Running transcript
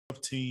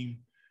team,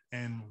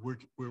 and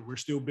we're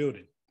still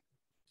building.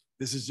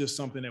 This is just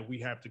something that we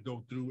have to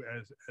go through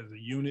as a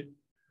unit.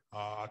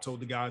 I told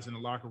the guys in the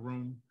locker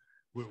room,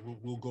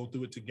 we'll go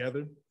through it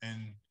together,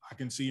 and I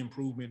can see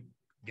improvement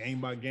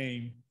game by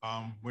game.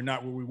 We're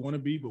not where we want to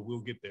be, but we'll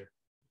get there.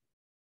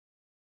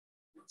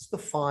 What's the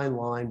fine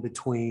line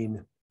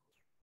between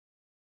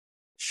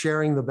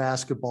sharing the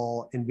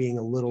basketball and being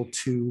a little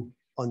too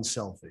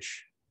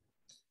unselfish?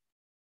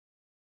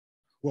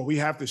 Well, we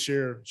have to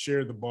share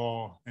the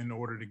ball in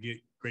order to get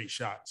great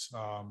shots.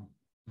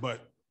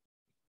 But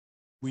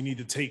we need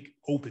to take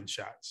open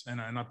shots.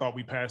 And I thought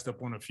we passed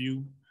up on a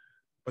few,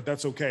 but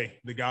that's okay.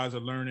 The guys are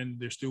learning.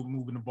 They're still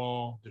moving the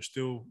ball. They're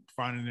still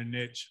finding their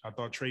niche. I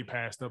thought Trey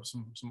passed up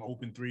some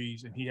open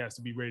threes, and he has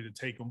to be ready to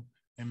take them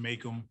and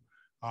make them.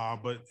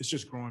 But it's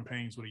just growing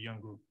pains with a young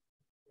group.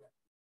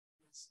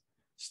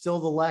 Still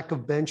the lack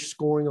of bench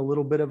scoring a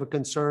little bit of a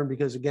concern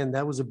because, again,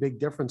 that was a big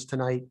difference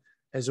tonight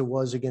as it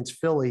was against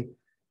Philly.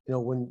 You know,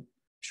 when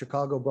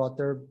Chicago brought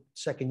their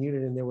second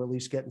unit and they were at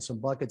least getting some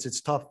buckets,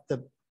 it's tough that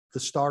the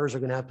starters are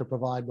going to have to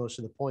provide most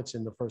of the points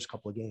in the first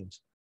couple of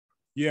games.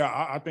 Yeah,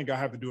 I think I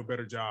have to do a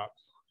better job.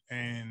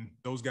 And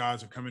those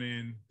guys are coming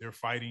in, they're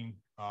fighting.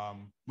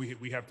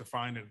 We have to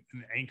find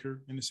an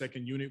anchor in the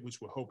second unit,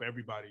 which will help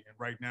everybody. And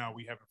right now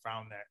we haven't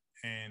found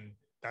that. And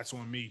that's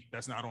on me.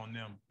 That's not on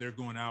them. They're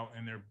going out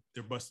and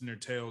they're busting their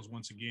tails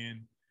once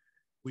again.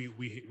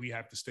 We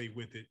have to stay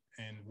with it,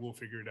 and we'll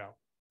figure it out.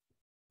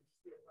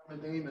 The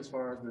game as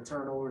far as the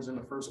turnovers in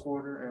the first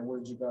quarter, and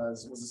what did you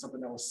guys, was it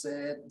something that was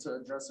said to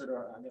address it,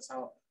 or I guess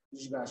how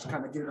did you guys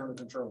kind of get it under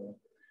control?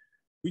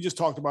 We just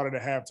talked about it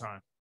at halftime,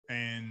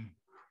 and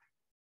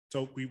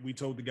so we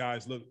told the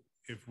guys, look,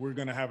 if we're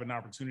going to have an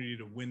opportunity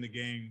to win the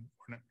game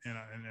and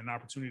an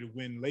opportunity to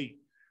win late,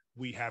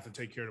 we have to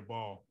take care of the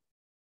ball.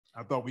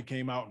 I thought we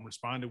came out and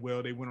responded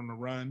well. They went on the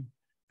run,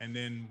 and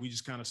then we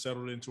just kind of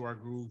settled into our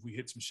groove. We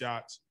hit some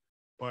shots,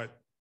 but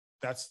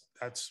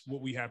that's what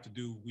we have to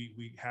do.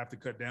 We have to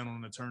cut down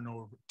on the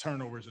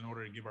turnovers in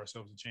order to give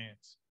ourselves a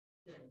chance.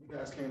 Yeah, you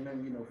guys came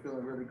in,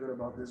 feeling really good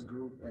about this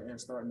group and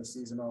starting the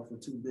season off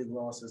with two big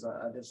losses.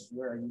 I just,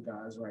 where are you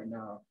guys right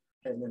now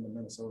heading into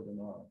Minnesota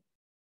tomorrow?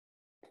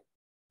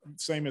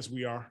 Same as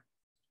we are.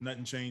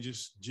 Nothing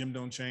changes. Gym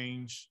don't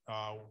change.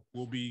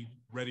 We'll be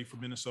ready for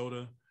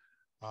Minnesota.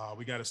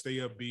 We got to stay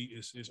upbeat.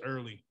 It's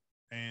early,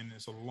 and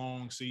it's a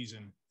long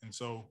season. And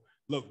so,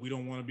 look, we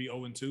don't want to be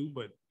 0-2,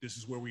 but this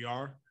is where we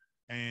are,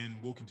 and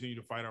we'll continue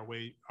to fight our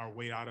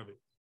way out of it.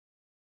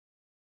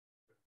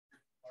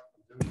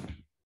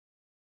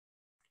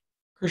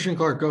 Christian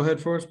Clark, go ahead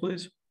for us,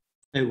 please.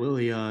 Hey,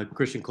 Willie,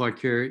 Christian Clark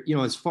here.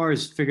 As far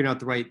as figuring out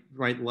the right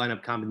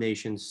lineup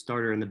combinations,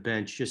 starter and the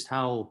bench, just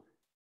how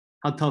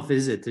tough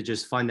is it to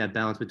just find that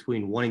balance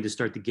between wanting to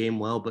start the game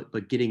well,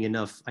 but getting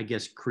enough, I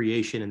guess,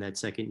 creation in that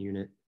second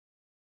unit?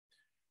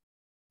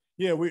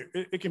 Yeah,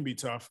 it can be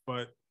tough,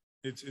 but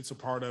it's a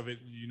part of it.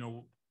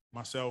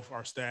 Myself,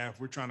 our staff,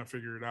 we're trying to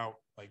figure it out,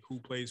 like who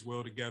plays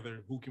well together,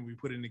 who can we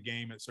put in the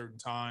game at certain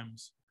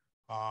times.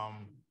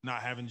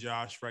 Not having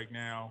Josh right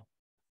now,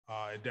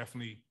 it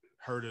definitely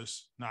hurt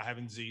us, not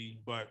having Z,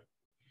 but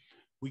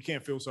we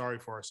can't feel sorry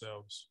for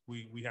ourselves.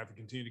 We have to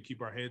continue to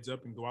keep our heads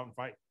up and go out and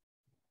fight.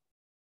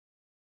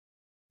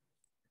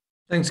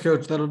 Thanks,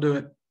 Coach. That'll do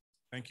it.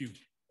 Thank you.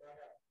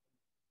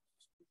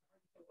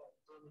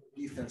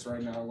 Defense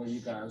right now, where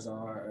you guys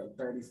are,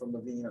 30 for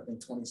Levine, I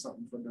think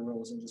 20-something for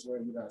DeRozan, just where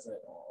you guys at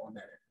on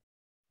that end?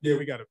 Yeah,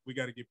 we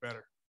got to get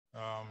better.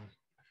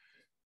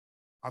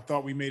 I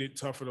thought we made it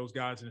tough for those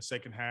guys in the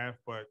second half,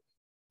 but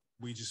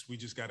we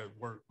just got to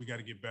work. We got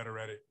to get better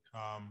at it.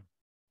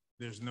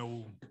 There's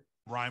no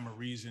rhyme or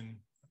reason,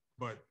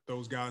 but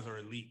those guys are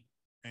elite.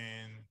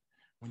 And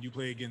when you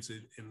play against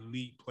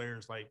elite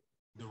players like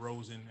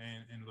DeRozan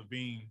and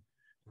Levine,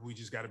 we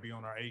just got to be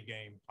on our A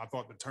game. I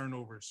thought the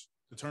turnovers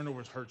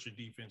hurt your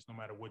defense no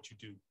matter what you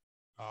do,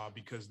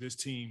 because this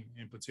team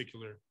in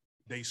particular,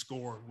 they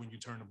score when you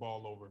turn the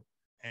ball over.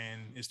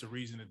 And it's the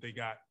reason that they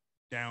got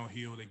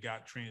downhill, they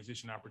got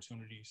transition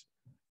opportunities,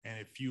 and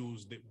it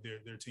fuels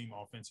their team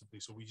offensively.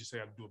 So we just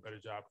have to do a better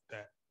job with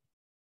that.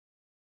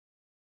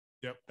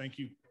 Yep, thank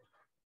you.